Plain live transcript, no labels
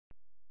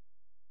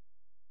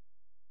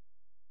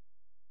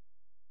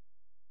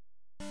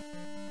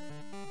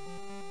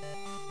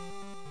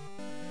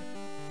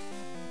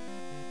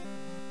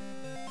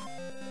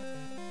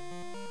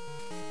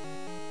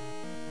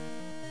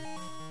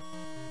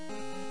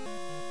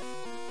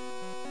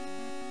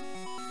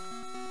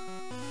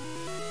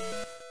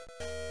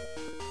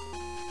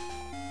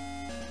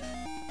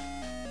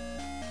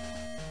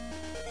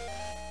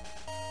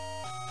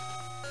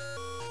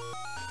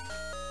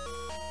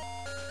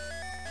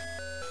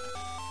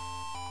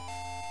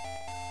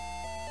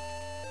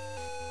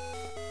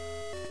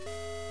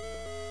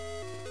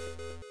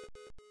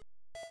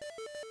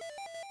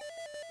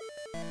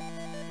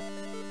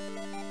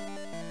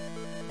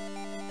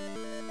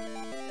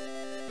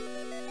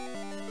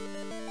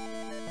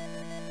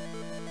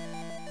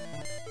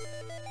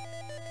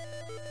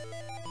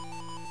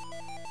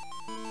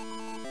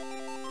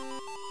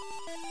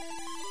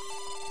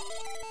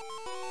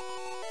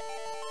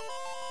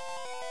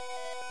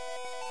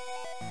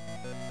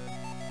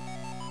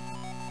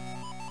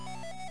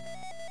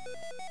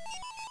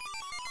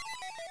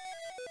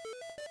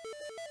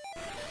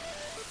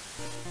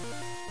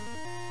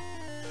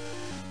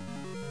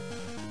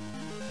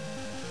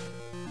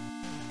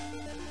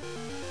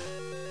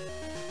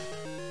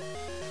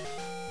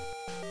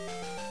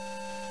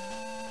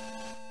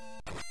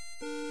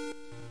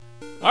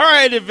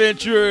Alright,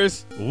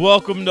 adventurers,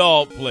 welcome to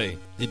Alt Play.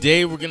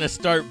 Today we're going to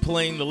start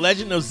playing the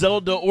Legend of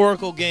Zelda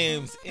Oracle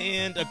games,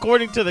 and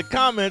according to the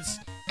comments...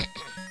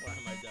 Why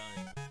am I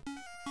dying?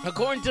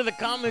 According to the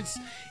comments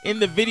in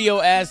the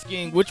video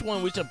asking which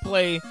one we should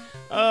play,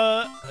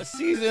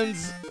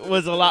 Seasons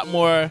was a lot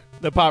more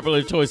the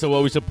popular choice of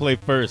what we should play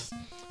first.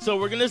 So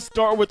we're going to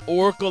start with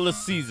Oracle of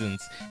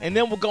Seasons, and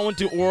then we'll go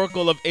into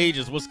Oracle of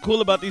Ages. What's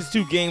cool about these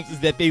two games is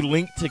that they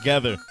link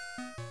together.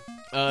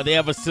 They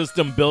have a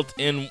system built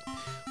in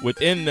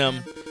within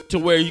them to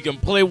where you can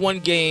play one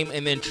game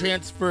and then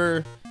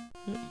transfer,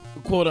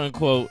 quote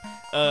unquote,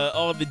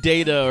 all the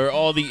data or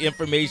all the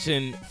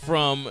information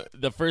from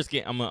the first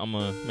game. I'm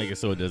gonna make it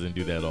so it doesn't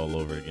do that all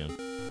over again.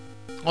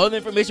 All the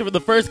information from the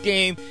first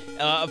game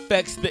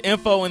affects the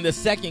info in the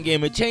second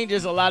game. It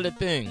changes a lot of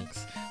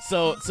things.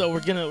 So we're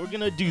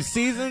gonna do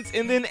Seasons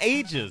and then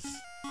Ages.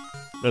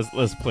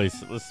 Let's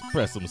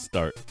press some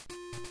start.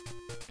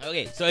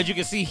 Okay, so as you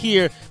can see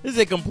here, this is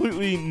a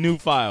completely new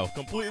file.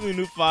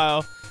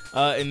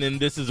 And then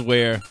this is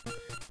where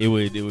it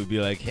would be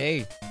like,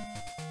 hey,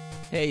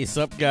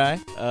 sup guy?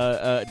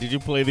 Did you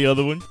play the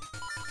other one?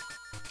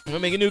 I'm gonna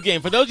make a new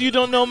game. For those of you who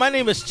don't know, my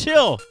name is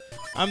Chill.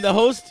 I'm the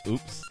host.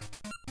 Oops.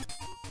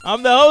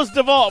 I'm the host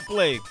of Alt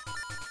Play.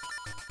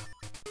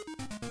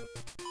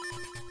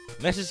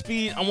 Message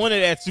speed, I want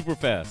it at super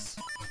fast.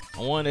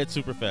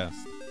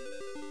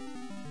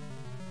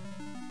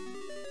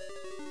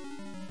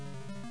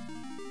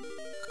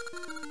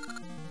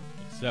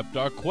 Accept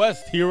our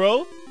quest,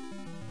 hero.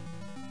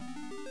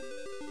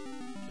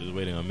 Is it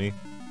waiting on me?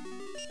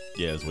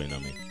 Yeah, it's waiting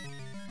on me.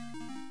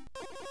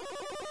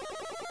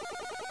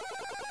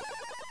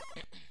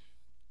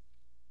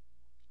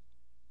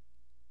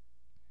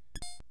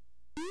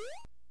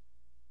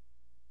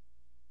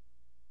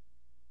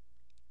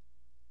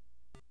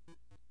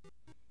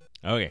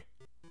 Okay.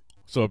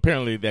 So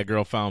apparently that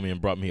girl found me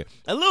and brought me here.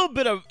 A little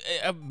bit of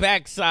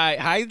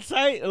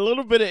hindsight, a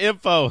little bit of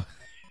info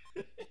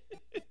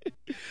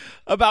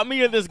about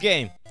me in this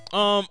game.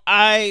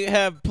 I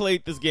have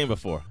played this game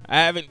before.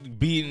 I haven't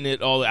beaten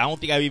it all. I don't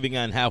think I've even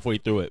gotten halfway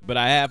through it, but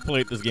I have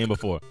played this game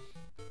before.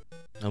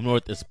 Up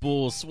north is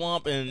Spool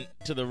Swamp, and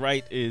to the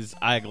right is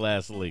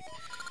Eyeglass Lake.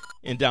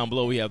 And down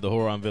below we have the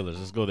Horon Village.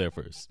 Let's go there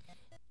first.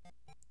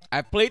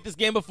 I've played this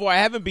game before. I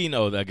haven't beaten.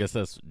 Oh, I guess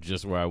that's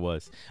just where I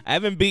was. I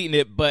haven't beaten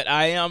it, but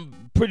I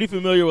am pretty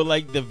familiar with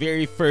like the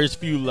very first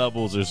few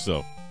levels or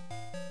so.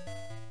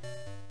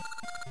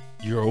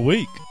 You're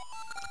awake.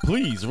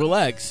 Please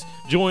relax.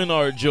 Join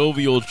our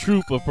jovial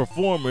troupe of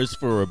performers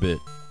for a bit.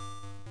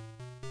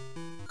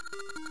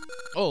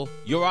 Oh,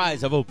 your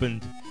eyes have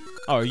opened.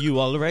 Are you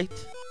all right?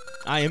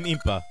 I am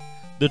Impa,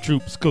 the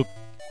troupe's cook.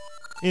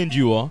 And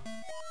you are?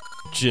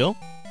 Chill?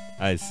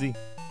 I see.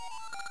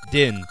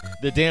 Din,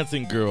 the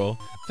dancing girl,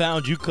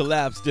 found you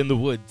collapsed in the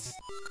woods.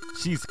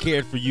 She's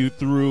cared for you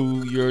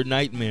through your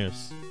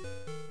nightmares.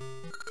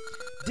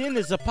 Din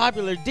is a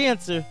popular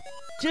dancer.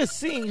 Just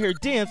seeing her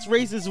dance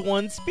raises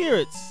one's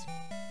spirits.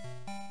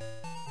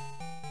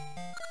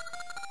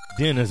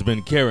 Din has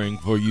been caring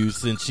for you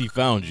since she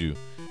found you.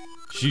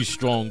 She's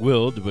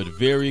strong-willed but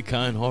very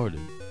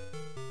kind-hearted.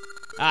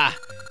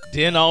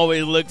 Din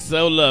always looks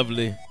so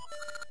lovely,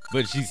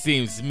 but she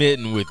seems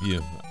smitten with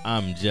you.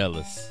 I'm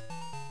jealous.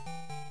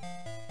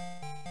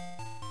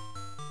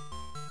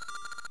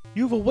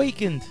 You've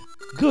awakened.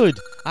 Good.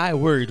 I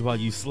worried while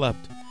you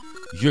slept.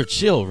 You're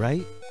Chill,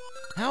 right?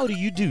 How do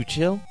you do,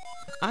 Chill?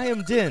 I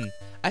am Din.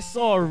 I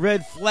saw a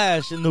red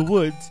flash in the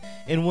woods,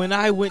 and when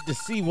I went to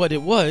see what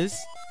it was,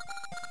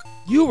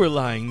 you were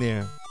lying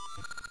there.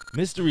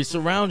 Mystery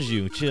surrounds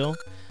you, Chill.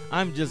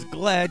 I'm just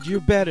glad you're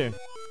better.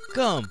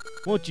 Come,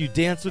 won't you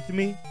dance with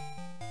me?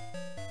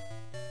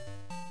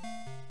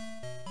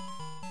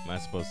 Am I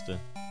supposed to?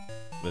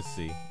 Let's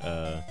see.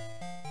 I'm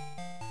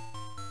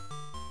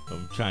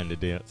trying to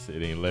dance.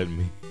 It ain't letting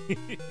me. Here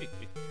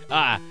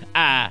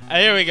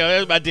we go.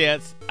 There's my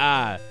dance.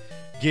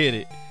 Get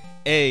it.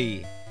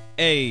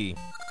 A.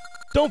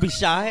 Don't be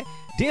shy.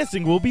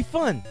 Dancing will be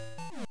fun.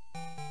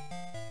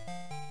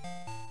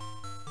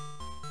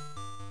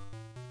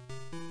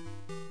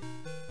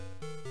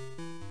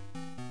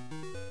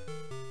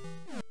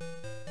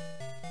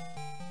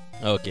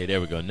 Okay, there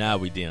we go. Now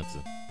we're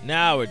dancing.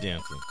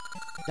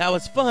 That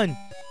was fun.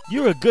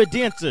 You're a good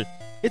dancer.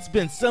 It's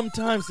been some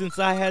time since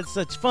I had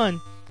such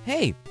fun.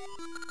 Hey,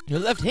 your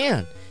left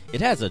hand. It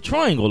has a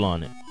triangle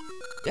on it.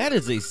 That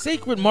is a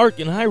sacred mark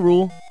in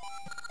Hyrule.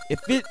 If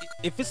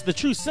it's the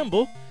true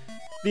symbol,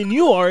 then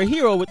you are a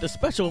hero with a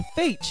special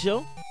fate,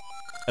 Chill.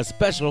 A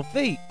special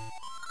fate.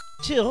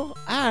 Chill,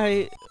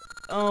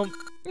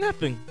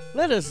 nothing.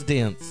 Let us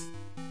dance.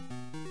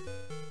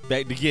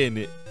 Back to getting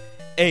it.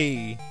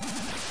 A.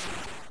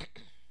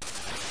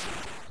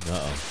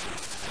 Uh-oh.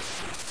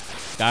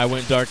 Sky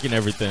went dark and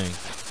everything.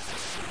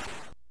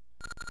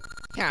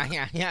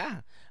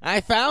 Yeah.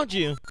 I found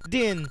you,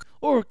 Din,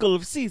 Oracle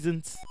of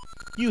Seasons.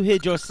 You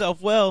hid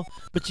yourself well,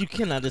 but you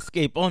cannot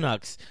escape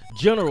Onox,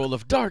 General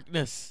of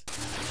Darkness.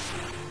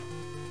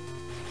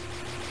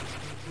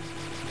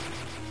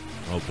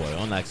 Oh boy,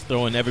 Onak's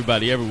throwing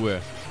everybody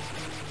everywhere.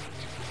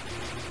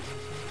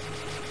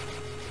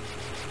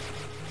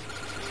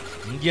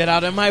 Get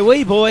out of my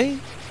way, boy.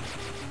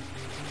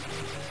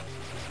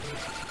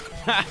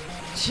 Ha!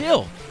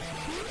 Chill.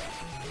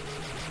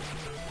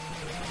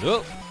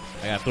 Oh,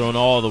 I got thrown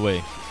all the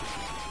way.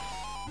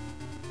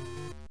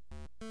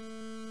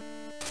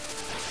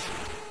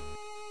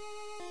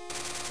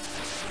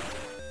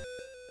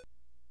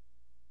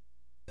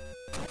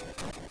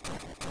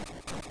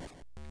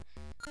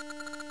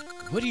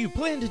 What do you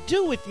plan to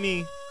do with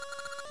me?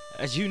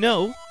 As you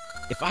know,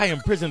 if I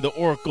imprison the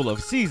Oracle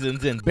of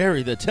Seasons and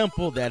bury the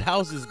temple that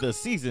houses the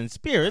season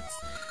spirits,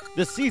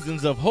 the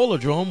seasons of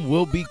Holodrome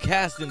will be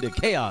cast into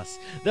chaos.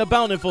 The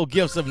bountiful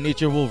gifts of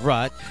nature will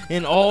rot,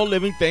 and all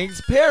living things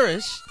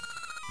perish.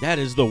 That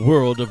is the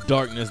world of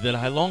darkness that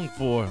I long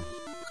for.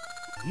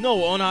 No,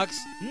 Onox,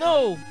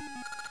 no!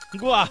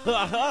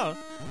 Gwahaha!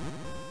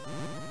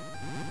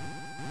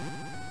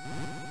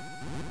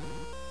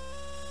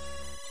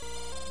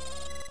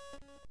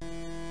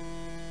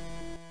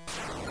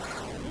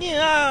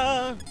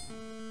 Yeah.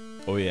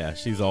 Oh yeah,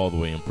 she's all the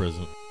way in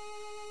prison.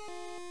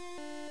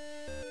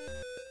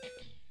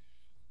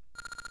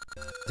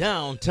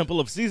 Down,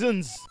 Temple of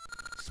Seasons.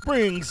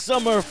 Spring,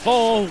 summer,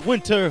 fall,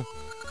 winter.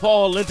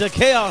 Fall into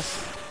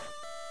chaos.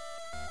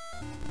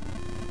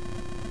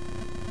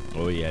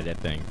 Oh yeah, that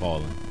thing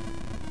falling.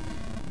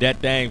 That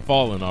thing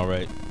falling, all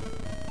right.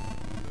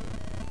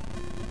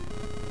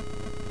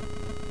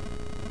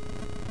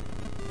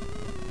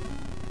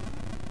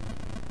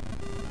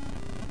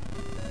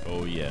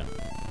 Oh yeah.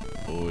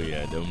 Oh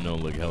yeah, them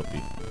don't look healthy.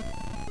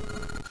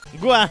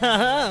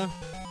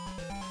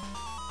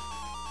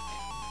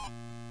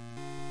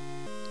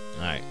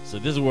 Alright, so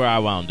this is where I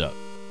wound up.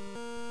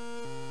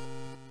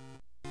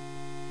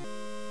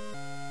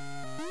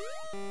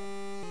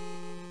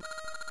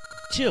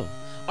 Chill,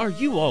 are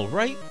you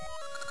alright?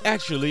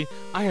 Actually,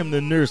 I am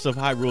the nurse of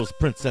Hyrule's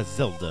Princess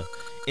Zelda,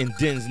 and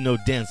Din's no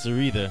dancer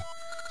either.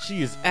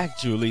 She is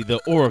actually the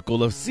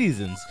Oracle of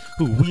Seasons,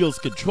 who wields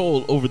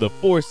control over the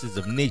forces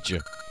of nature.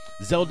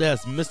 Zelda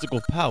has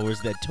mystical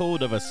powers that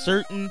told of a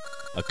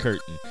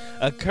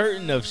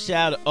curtain of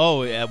shadow.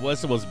 Oh, yeah, it was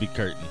supposed to be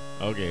curtain.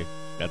 Okay,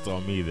 that's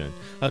on me then.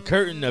 A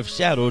curtain of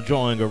shadow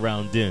drawing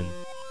around Din.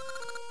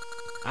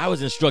 I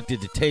was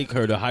instructed to take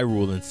her to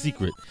Hyrule in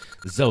secret.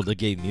 Zelda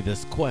gave me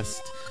this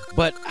quest.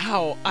 But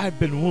how? I've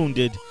been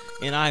wounded,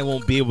 and I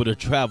won't be able to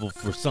travel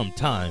for some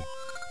time.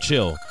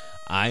 Chill.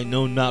 I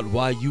know not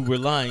why you were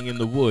lying in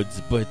the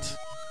woods, but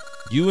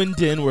you and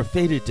Din were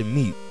fated to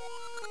meet.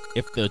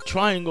 If the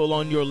triangle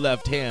on your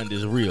left hand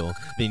is real,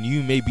 then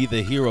you may be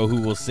the hero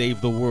who will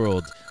save the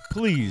world.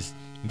 Please,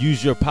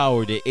 use your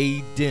power to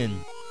aid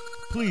Din.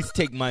 Please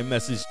take my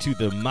message to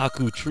the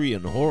Maku Tree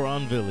in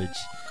Horon Village.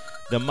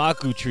 The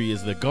Maku Tree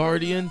is the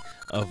guardian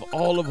of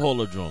all of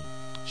Holodrome.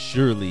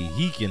 Surely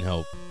he can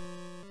help.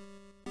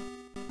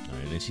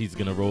 Alright, then she's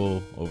gonna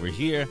roll over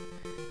here.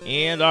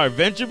 And our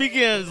adventure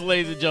begins,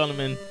 ladies and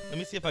gentlemen. Let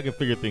me see if I can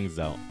figure things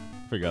out.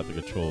 Figure out the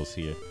controls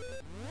here.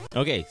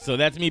 Okay, so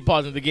that's me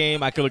pausing the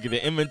game. I can look at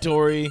the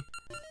inventory.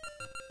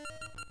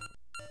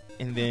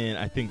 And then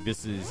I think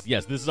this is,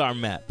 yes, this is our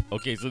map.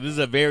 Okay, so this is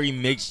a very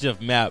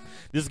makeshift map.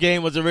 This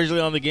game was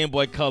originally on the Game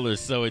Boy Color,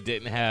 so it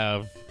didn't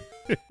have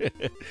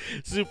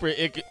super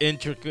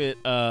intricate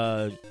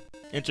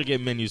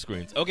menu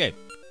screens. Okay,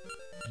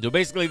 so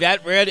basically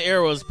that red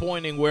arrow is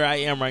pointing where I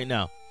am right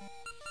now.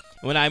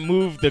 When I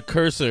move the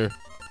cursor,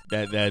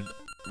 that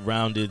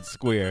rounded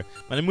square,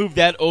 when I move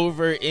that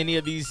over any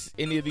of these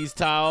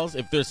tiles,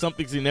 if there's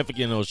something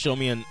significant, it'll show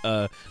me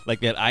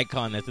like that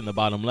icon that's in the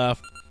bottom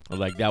left, or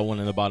like that one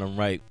in the bottom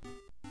right.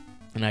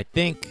 And I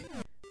think,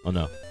 oh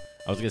no,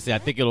 I was gonna say I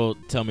think it'll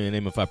tell me the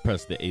name if I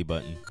press the A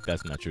button.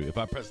 That's not true. If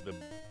I press the,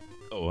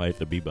 oh, I hit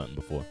the B button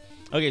before.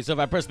 Okay, so if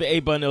I press the A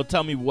button, it'll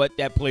tell me what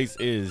that place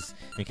is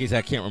in case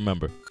I can't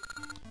remember.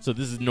 So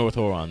this is North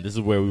Horon. This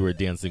is where we were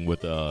dancing with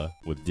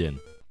Din.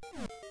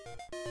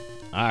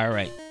 All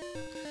right.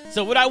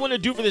 So what I want to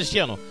do for this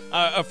channel,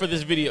 for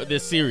this video,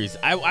 this series,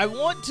 I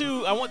want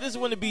this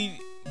one to be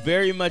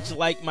very much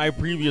like my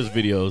previous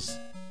videos.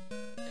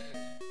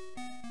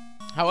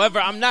 However,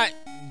 I'm not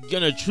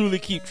gonna truly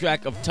keep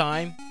track of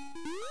time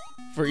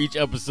for each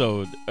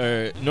episode.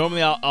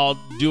 Normally, I'll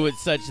do it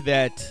such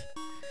that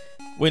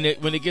when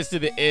it gets to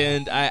the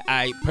end,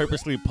 I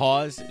purposely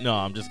pause.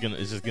 No, it's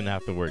just gonna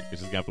have to work.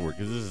 It's just gonna have to work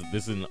because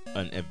this is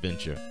an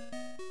adventure.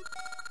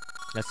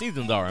 Now,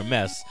 seasons are a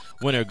mess.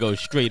 Winter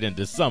goes straight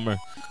into summer.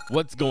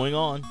 What's going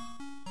on?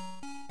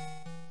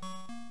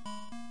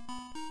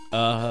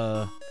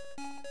 I'm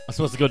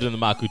supposed to go to the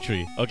Maku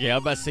Tree. Okay,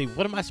 I'm about to say,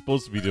 what am I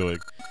supposed to be doing?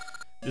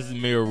 This is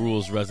Mayor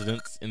Rule's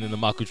residence, and then the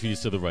Maku Tree is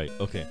to the right.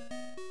 Okay.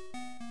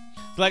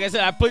 So like I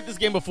said, I played this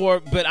game before,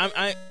 but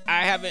I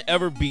haven't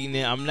ever beaten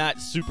it. I'm not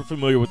super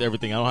familiar with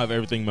everything. I don't have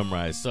everything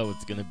memorized, so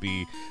it's gonna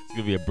be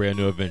a brand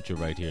new adventure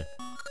right here.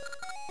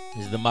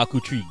 This is the Maku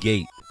Tree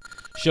Gate.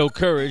 Show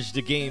courage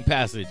to gain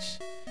passage.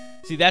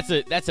 See, that's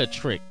a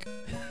trick.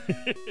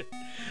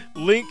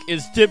 Link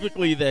is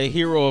typically the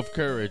hero of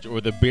courage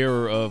or the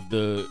bearer of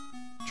the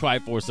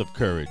Triforce of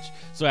Courage.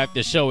 So I have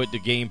to show it to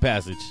gain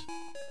passage.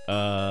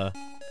 How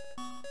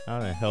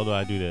the hell do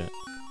I do that?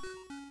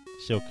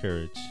 Show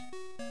courage.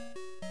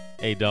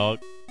 Hey, dog.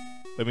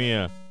 Let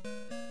me,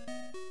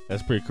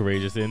 That's pretty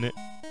courageous, isn't it?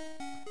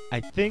 I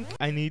think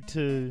I need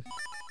to...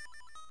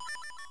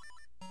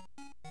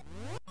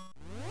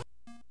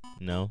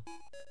 No?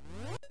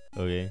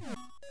 Okay.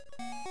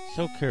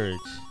 Show courage.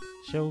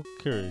 Show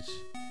courage.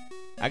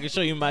 I can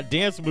show you my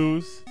dance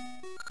moves.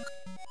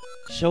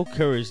 Show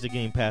courage to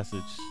gain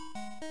passage.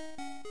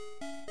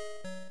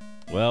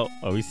 Well,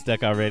 are we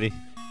stuck already?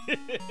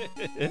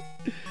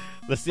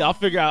 Let's see. I'll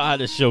figure out how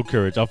to show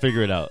courage. I'll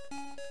figure it out.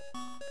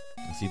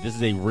 Let's see, this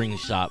is a ring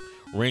shop.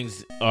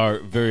 Rings are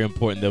very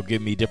important. They'll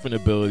give me different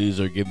abilities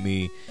or give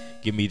me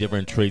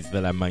different traits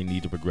that I might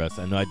need to progress.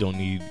 I know I don't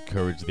need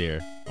courage there.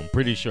 I'm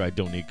pretty sure I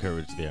don't need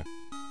courage there.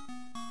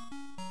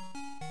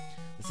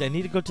 Let's see, I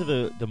need to go to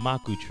the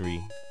Maku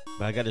tree,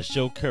 but I got to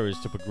show courage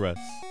to progress.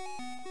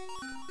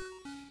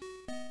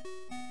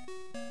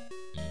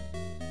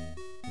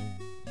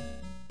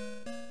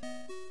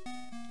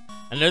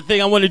 Another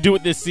thing I want to do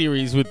with this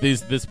series, with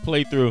this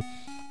playthrough,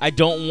 I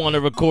don't want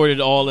to record it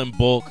all in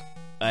bulk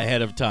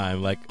ahead of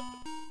time, like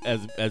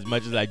as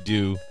much as I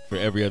do for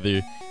every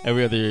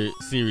other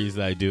series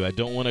that I do. I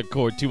don't want to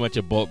record too much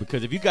in bulk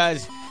because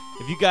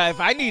if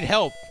I need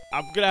help,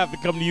 I'm gonna have to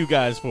come to you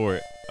guys for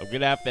it. I'm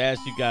gonna have to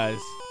ask you guys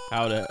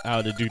how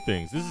to do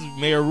things. This is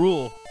Mayor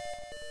Rule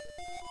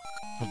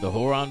of the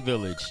Horon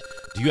Village.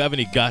 Do you have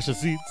any gacha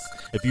seeds?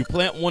 If you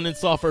plant one in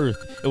soft earth,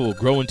 it will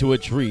grow into a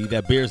tree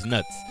that bears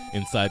nuts.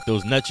 Inside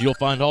those nuts, you'll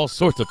find all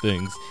sorts of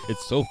things.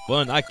 It's so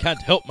fun, I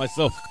can't help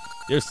myself.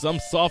 There's some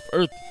soft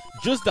earth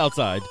just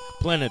outside.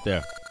 Plant it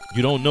there.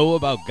 You don't know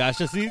about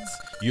gacha seeds?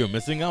 You're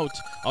missing out.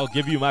 I'll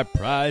give you my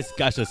prized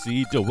gacha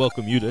seed to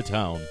welcome you to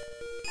town.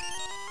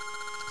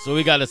 So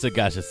we got us a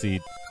gacha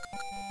seed.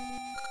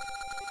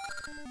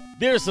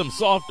 There's some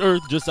soft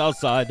earth just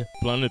outside.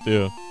 Plant it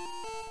there.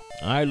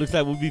 Alright, looks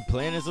like we'll be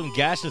planting some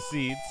gacha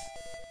seeds.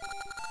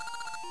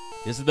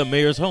 This is the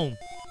mayor's home.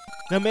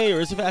 The mayor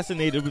is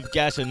fascinated with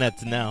gacha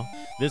nets now.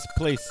 The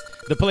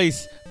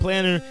place,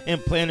 planner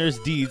and planner's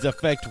deeds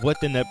affect what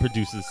the net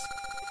produces.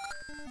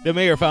 The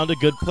mayor found a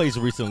good place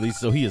recently,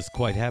 so he is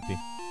quite happy.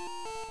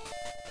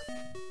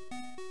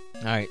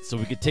 Alright, so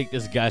we could take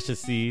this gacha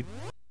seed.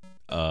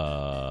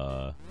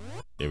 There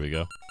we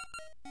go.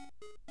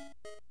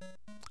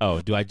 Oh,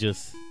 I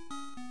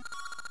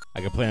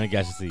can plant a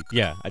gacha seed.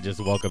 Yeah, I just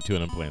walk up to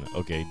it and plant it.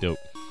 Okay, dope.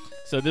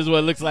 So this is what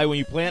it looks like when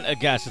you plant a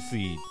gacha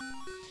seed.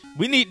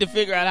 We need to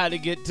figure out how to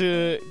get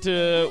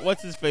to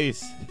what's his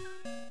face?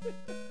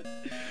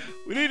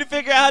 We need to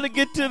figure out how to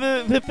get to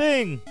the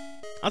thing.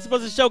 I'm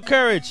supposed to show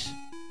courage.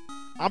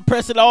 I'm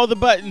pressing all the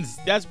buttons.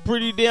 That's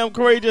pretty damn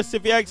courageous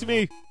if you ask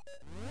me.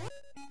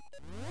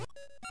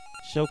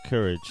 Show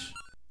courage.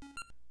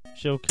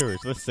 Show courage.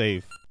 Let's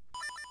save.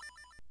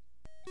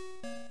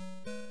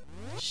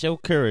 Show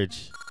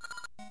courage.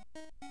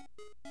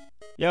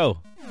 Yo.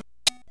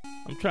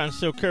 I'm trying to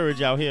show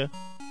courage out here.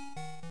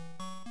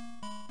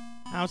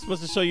 I'm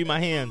supposed to show you my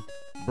hand,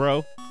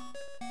 bro.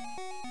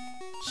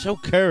 Show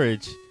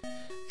courage.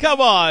 Come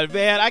on,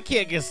 man. I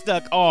can't get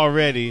stuck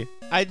already.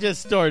 I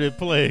just started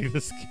playing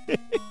this game.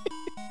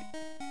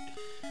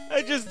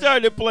 I just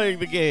started playing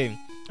the game.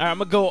 All right, I'm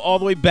going to go all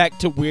the way back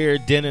to where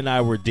Den and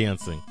I were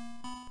dancing.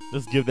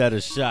 Let's give that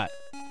a shot.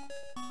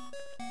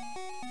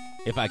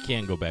 If I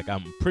can go back.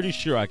 I'm pretty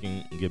sure I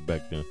can get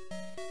back there.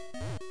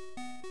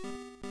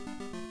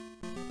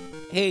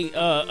 Hey,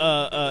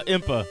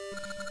 Impa.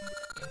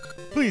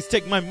 Please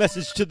take my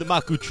message to the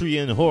Maku Tree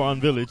in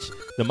Horon Village.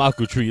 The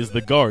Maku Tree is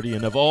the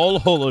guardian of all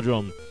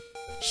Holodrum.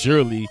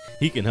 Surely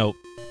he can help.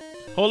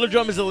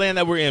 Holodrum is the land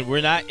that we're in.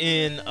 We're not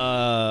in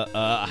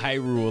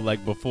Hyrule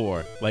like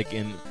before, like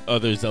in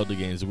other Zelda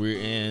games. We're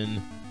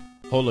in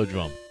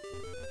Holodrum.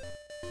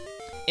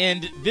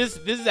 And this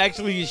is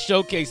actually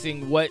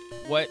showcasing what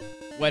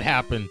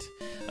happened.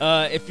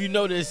 If you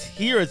notice,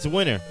 here it's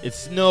winter. It's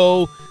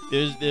snow.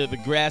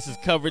 The grass is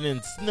covered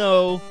in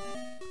snow.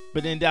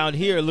 But then down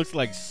here, it looks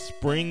like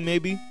spring,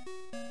 maybe?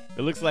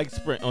 It looks like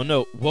spring. Oh,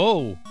 no.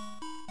 Whoa.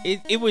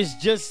 It was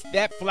just,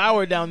 that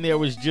flower down there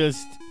was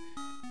just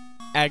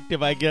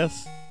active, I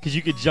guess. Because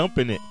you could jump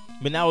in it.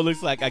 But now it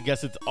looks like, I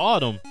guess it's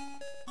autumn.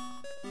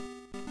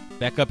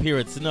 Back up here,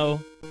 it's snow.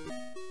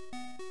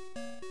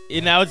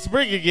 And now it's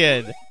spring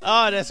again.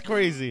 Oh, that's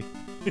crazy.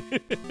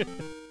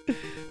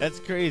 That's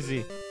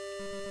crazy.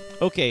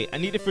 Okay, I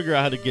need to figure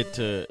out how to get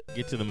to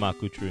the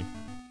Maku Tree.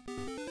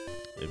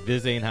 If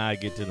this ain't how I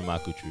get to the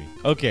Maku Tree.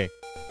 Okay.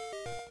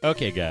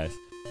 Okay, guys.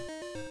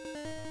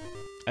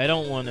 I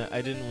don't want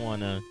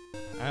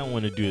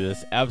to do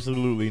this.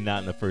 Absolutely not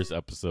in the first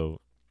episode.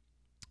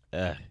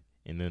 And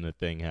then the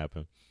thing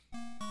happened.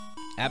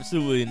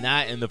 Absolutely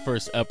not in the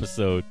first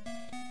episode.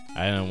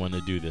 I don't want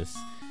to do this.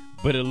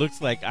 But it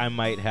looks like I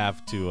might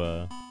have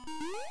to,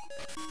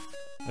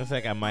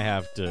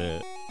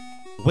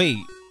 wait,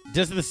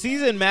 does the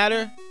season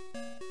matter?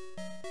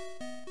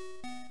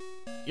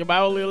 Am I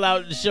only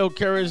allowed to show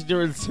courage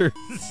during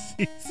certain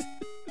seasons?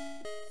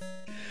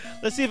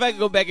 Let's see if I can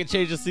go back and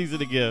change the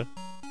season again.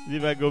 See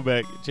if I can go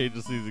back and change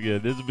the season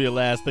again. This will be the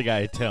last thing I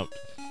attempt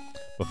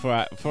before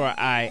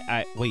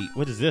I wait.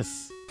 What is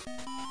this?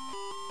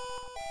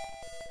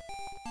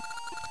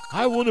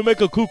 I want to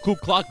make a cuckoo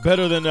clock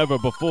better than ever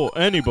before,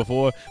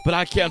 but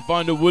I can't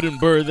find a wooden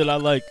bird that I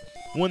like.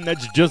 One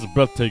that's just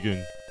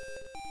breathtaking.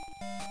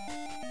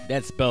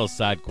 That spells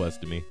side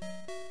quest to me.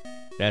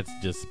 That's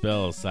just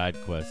spells side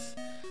quest.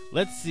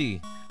 Let's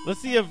see. Let's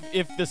see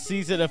if the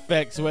season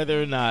affects whether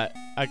or not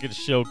I can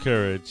show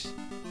courage.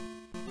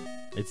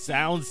 It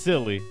sounds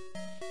silly.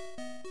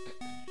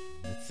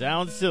 It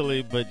sounds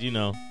silly, but you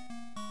know,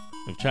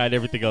 I've tried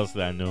everything else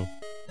that I know.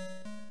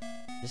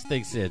 This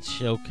thing said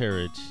show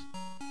courage.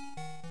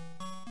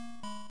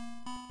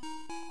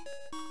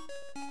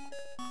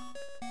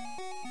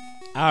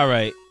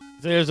 Alright,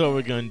 so here's what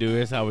we're gonna do.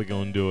 Here's how we're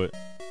gonna do it.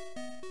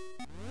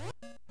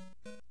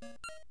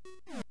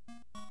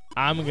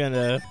 I'm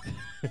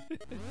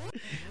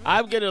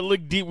gonna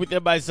look deep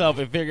within myself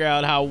and figure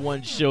out how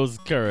one shows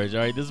courage.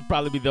 Alright, this will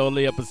probably be the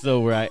only episode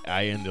where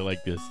I end it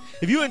like this.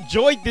 If you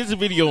enjoyed this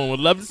video and would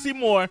love to see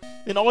more,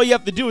 then all you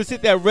have to do is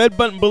hit that red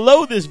button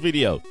below this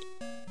video.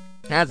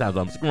 That's the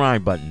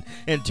subscribe button.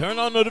 And turn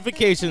on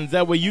notifications.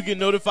 That way you get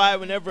notified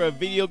whenever a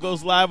video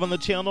goes live on the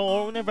channel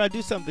or whenever I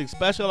do something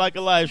special like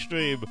a live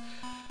stream.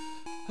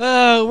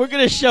 We're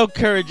going to show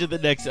courage in the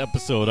next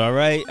episode,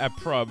 alright? I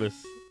promise.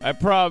 I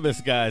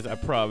promise, guys. I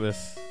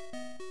promise.